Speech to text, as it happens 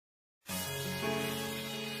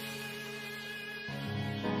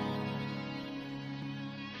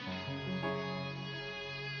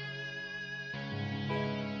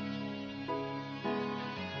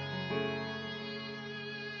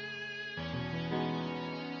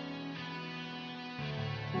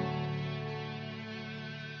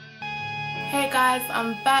guys,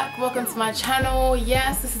 I'm back. Welcome to my channel.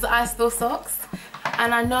 Yes, this is I Still Socks,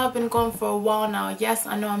 and I know I've been gone for a while now. Yes,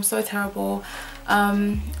 I know I'm so terrible.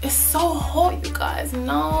 It's so hot, you guys.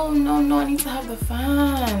 No, I need to have the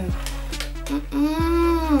fan.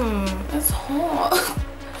 It's hot.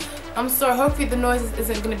 I'm sorry, hopefully the noise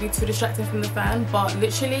isn't going to be too distracting from the fan, but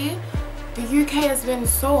literally the UK has been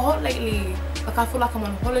so hot lately. Like, I feel like I'm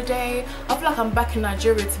on holiday. I feel like I'm back in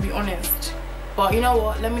Nigeria, to be honest. But you know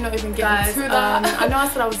what, let me not even get into that. I know I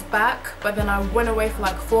said I was back, but then I went away for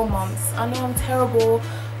like 4 months. I know I'm terrible,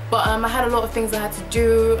 but I had a lot of things I had to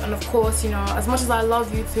do, and of course, you know, as much as I love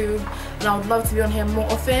YouTube and I would love to be on here more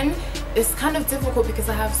often, it's kind of difficult because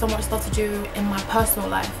I have so much stuff to do in my personal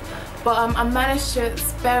life. But I managed to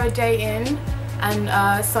spare a day in,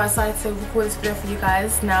 and so I decided to record this video for you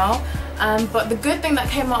guys now. But the good thing that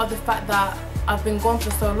came out of the fact that I've been gone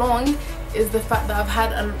for so long is the fact that I've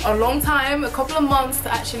had a long time, a couple of months,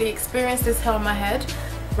 to actually experience this hair on my head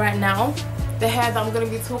right now. The hair that I'm going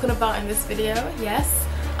to be talking about in this video, yes.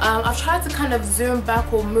 I've tried to kind of zoom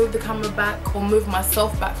back or move the camera back or move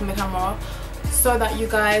myself back from the camera so that you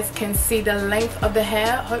guys can see the length of the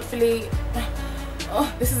hair. Hopefully,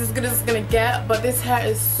 oh, this is as good as it's going to get, but this hair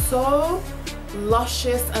is so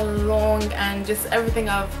luscious and long and just everything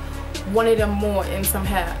I've wanted and more in some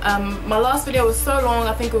hair. My last video was so long,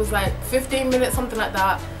 I think it was like 15 minutes, something like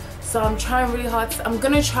that. So I'm trying really hard I'm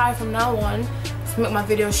gonna try from now on to make my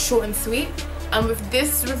videos short and sweet. And with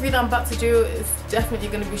this review that I'm about to do, it's definitely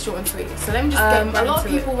gonna be short and sweet. So let me just get a lot of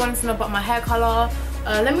people wanted to know about my hair color.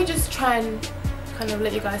 Let me just try and kind of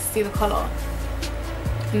let you guys see the color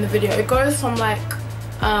in the video. It goes from like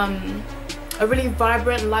a really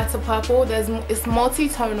vibrant lighter purple. It's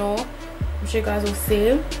multi-tonal, I'm sure you guys will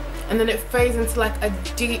see. And then it fades into like a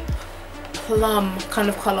deep plum kind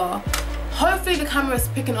of color. Hopefully the camera is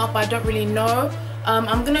picking up, I don't really know.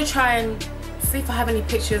 I'm gonna try and see if I have any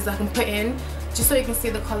pictures I can put in just so you can see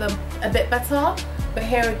the color a bit better. But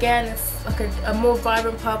here again, it's like a more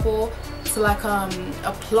vibrant purple to like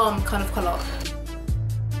a plum kind of color.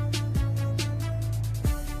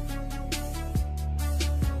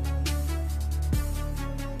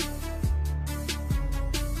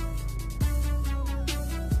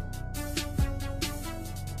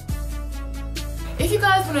 If you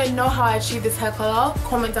guys want to know how I achieved this hair color,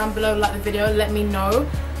 comment down below, like the video, let me know,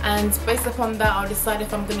 and based upon that I'll decide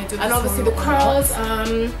if I'm going to do this. And obviously the curls,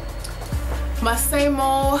 my same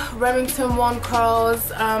old Remington 1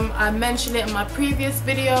 curls, I mentioned it in my previous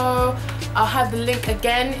video. I'll have the link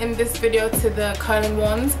again in this video to the curling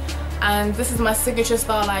ones, and this is my signature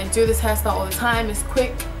style. I do this hairstyle all the time. It's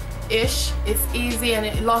quick-ish, it's easy, and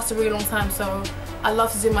it lasts a really long time, so I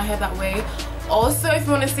love to do my hair that way. Also, if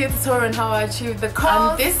you want to see a tutorial on how I achieve the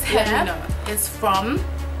curls, this hair is from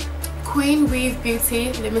Queen Weave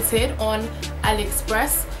Beauty Limited on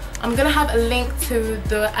AliExpress. I'm going to have a link to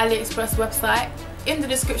the AliExpress website in the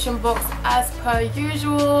description box as per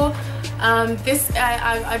usual. I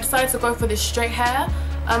decided to go for this straight hair.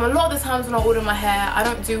 A lot of the times when I order my hair, I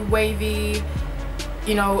don't do wavy,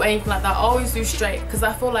 you know, anything like that. I always do straight because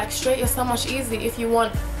I feel like straight is so much easier. If you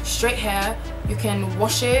want straight hair, you can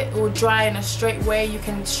wash it or dry in a straight way. You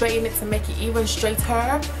can straighten it to make it even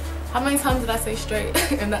straighter. How many times did I say straight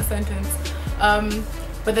in that sentence?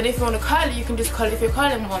 But then if you want to curl it, you can just curl it if you're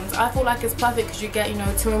curling ones. I feel like it's perfect because you get, you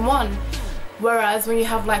know, 2 in 1. Whereas when you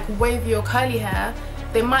have like wavy or curly hair,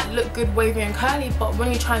 they might look good wavy and curly, but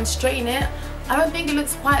when you try and straighten it, I don't think it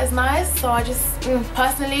looks quite as nice. So I just,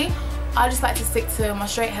 personally, I just like to stick to my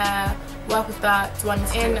straight hair, work with that, do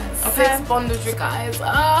in 6 bundles, you guys.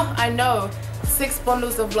 I know, 6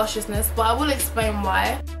 bundles of lusciousness, but I will explain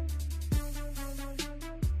why.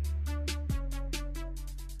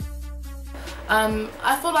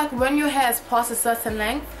 I feel like when your hair is past a certain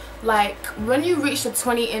length, like when you reach the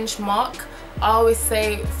 20-inch mark, I always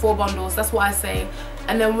say 4 bundles, that's what I say.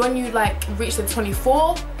 And then when you like reach the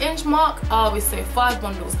 24-inch mark, I always say 5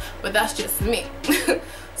 bundles, but that's just me.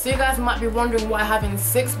 So you guys might be wondering why I'm having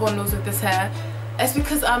 6 bundles with this hair. It's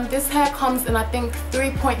because this hair comes in, I think,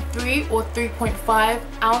 3.3 or 3.5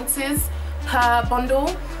 ounces per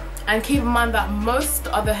bundle. And keep in mind that most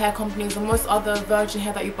other hair companies or most other virgin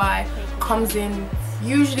hair that you buy comes in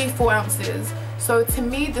usually 4 ounces. So to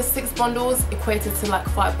me, the 6 bundles equated to like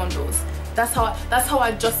 5 bundles. That's how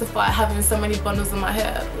I justify having so many bundles in my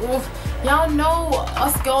hair. Y'all know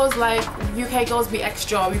us girls, like UK girls, be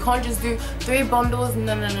extra. We can't just do 3 bundles.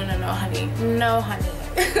 No, honey. No, honey.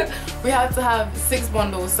 We have to have 6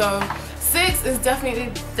 bundles. So 6 is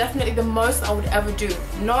definitely the most I would ever do.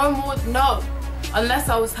 No more, no. Unless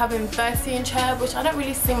I was having 13-inch hair, which I don't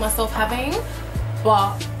really see myself having.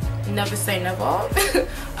 But never say never.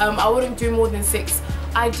 I wouldn't do more than 6.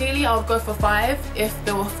 Ideally, I would go for 5 if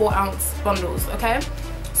there were 4-ounce bundles, okay?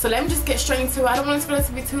 So let me just get straight into it. I don't want this video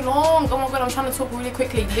to be too long. Oh my god, I'm trying to talk really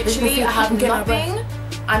quickly. Literally, I have nothing,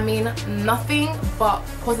 I mean nothing but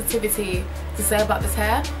positivity to say about this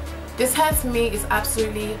hair. This hair to me is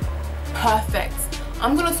absolutely perfect.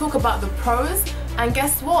 I'm gonna talk about the pros, and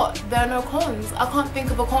guess what? There are no cons. I can't think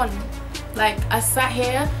of a con. Like, I sat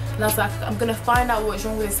here and I was like, I'm gonna find out what's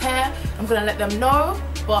wrong with this hair. I'm gonna let them know,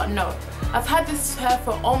 but no. I've had this hair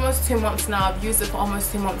for almost 2 months now. I've used it for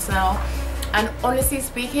almost 2 months now. And honestly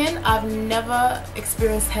speaking, I've never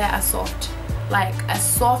experienced hair as soft. Like, as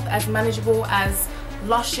soft, as manageable, as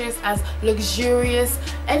luscious, as luxurious,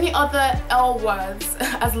 any other L words,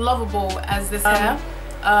 as lovable as this hair.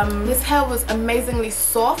 This hair was amazingly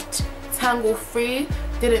soft, tangle free,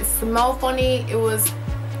 didn't smell funny, it was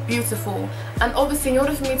beautiful. And obviously in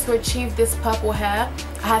order for me to achieve this purple hair,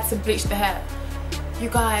 I had to bleach the hair. You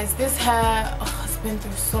guys, this hair has been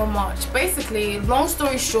through so much. Basically, long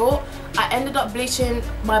story short, I ended up bleaching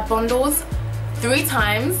my bundles 3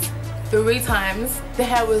 times. 3 times. The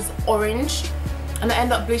hair was orange. And I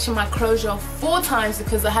ended up bleaching my closure 4 times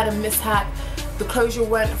because I had a mishap. The closure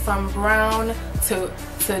went from brown to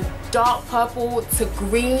dark purple to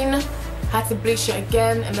green. Had to bleach it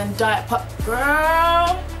again and then dye it purple.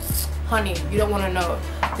 Girl, honey, you don't want to know.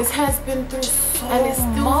 This hair's been through so much. And it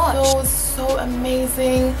still feels so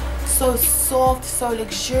amazing, so soft, so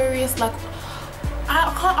luxurious. Like,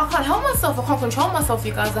 I can't help myself. I can't control myself,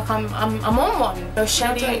 you guys. Like, I'm on one. No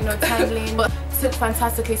shedding, no tangling, but it took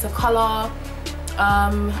fantastically to color.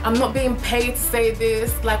 I'm not being paid to say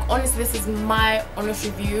this. Like, honestly, this is my honest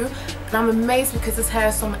review, and I'm amazed because this hair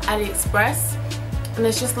is from AliExpress, and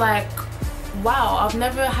it's just like, wow, I've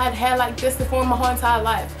never had hair like this before in my whole entire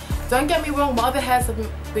life. Don't get me wrong, my other hairs have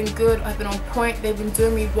been good, I've been on point, they've been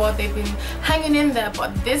doing me well, they've been hanging in there,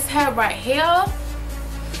 but this hair right here,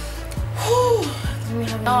 oh,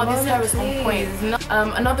 this hair is on point.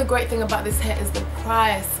 Another great thing about this hair is the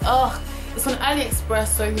price. Ugh, it's on AliExpress,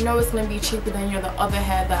 so you know it's going to be cheaper than the other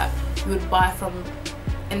hair that you would buy from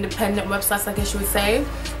independent websites, I guess you would say.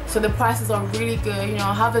 So the prices are really good. You know,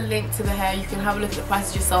 I'll have a link to the hair, you can have a look at the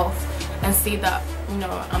prices yourself and see that, you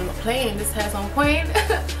know, I'm not playing, this hair's on point.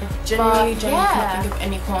 Genuinely can't think of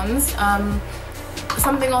any cons.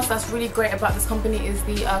 Something else that's really great about this company is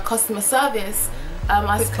the customer service.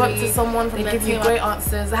 I spoke to someone from their team, gave me great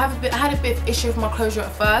answers. I had a bit of issue with my closure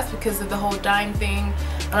at first because of the whole dyeing thing,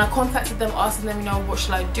 and I contacted them asking them, you know, what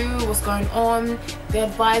should I do, what's going on. They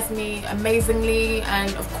advised me amazingly,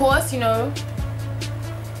 and of course, you know,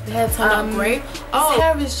 the hair turned out great. This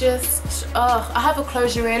hair is just, I have a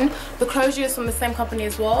closure in. The closure is from the same company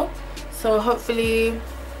as well, so hopefully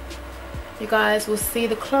you guys will see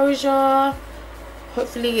the closure.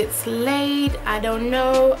 Hopefully it's laid, I don't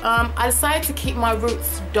know. I decided to keep my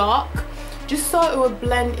roots dark just so it would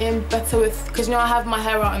blend in better with, because you know I have my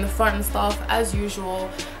hair out in the front and stuff as usual,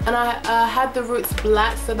 and I had the roots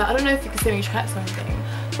black so that, I don't know if you can see any tracks or anything,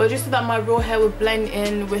 but just so that my raw hair would blend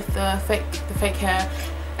in with the fake hair.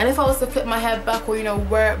 And if I was to flip my hair back, or you know,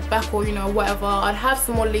 wear it back, or you know, whatever, I'd have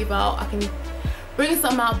some more leave out. I can bring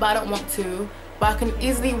some out, but I don't want to. But I can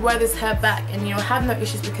easily wear this hair back and, you know, have no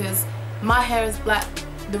issues because my hair is black,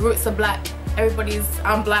 the roots are black,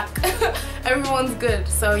 I'm black, everyone's good.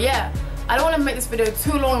 So yeah, I don't want to make this video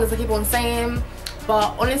too long as I keep on saying,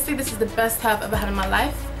 but honestly this is the best hair I've ever had in my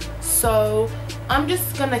life. So I'm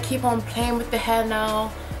just gonna keep on playing with the hair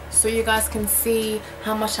now so you guys can see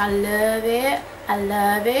how much I love it. I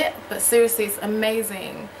love it, but seriously it's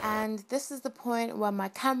amazing. And this is the point where my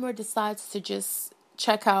camera decides to just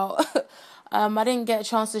check out. I didn't get a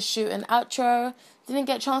chance to shoot an outro, didn't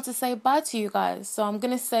get a chance to say bye to you guys, so I'm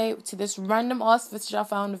gonna say to this random ass footage I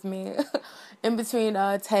found of me in between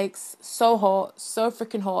takes. So hot, so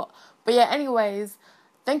freaking hot. But yeah, anyways,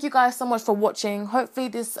 thank you guys so much for watching. Hopefully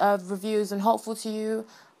this review is helpful to you,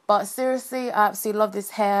 but seriously I absolutely love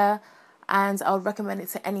this hair and I would recommend it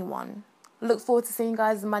to anyone. Look forward to seeing you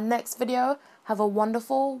guys in my next video. Have a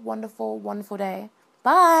wonderful, wonderful, wonderful day.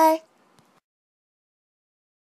 Bye.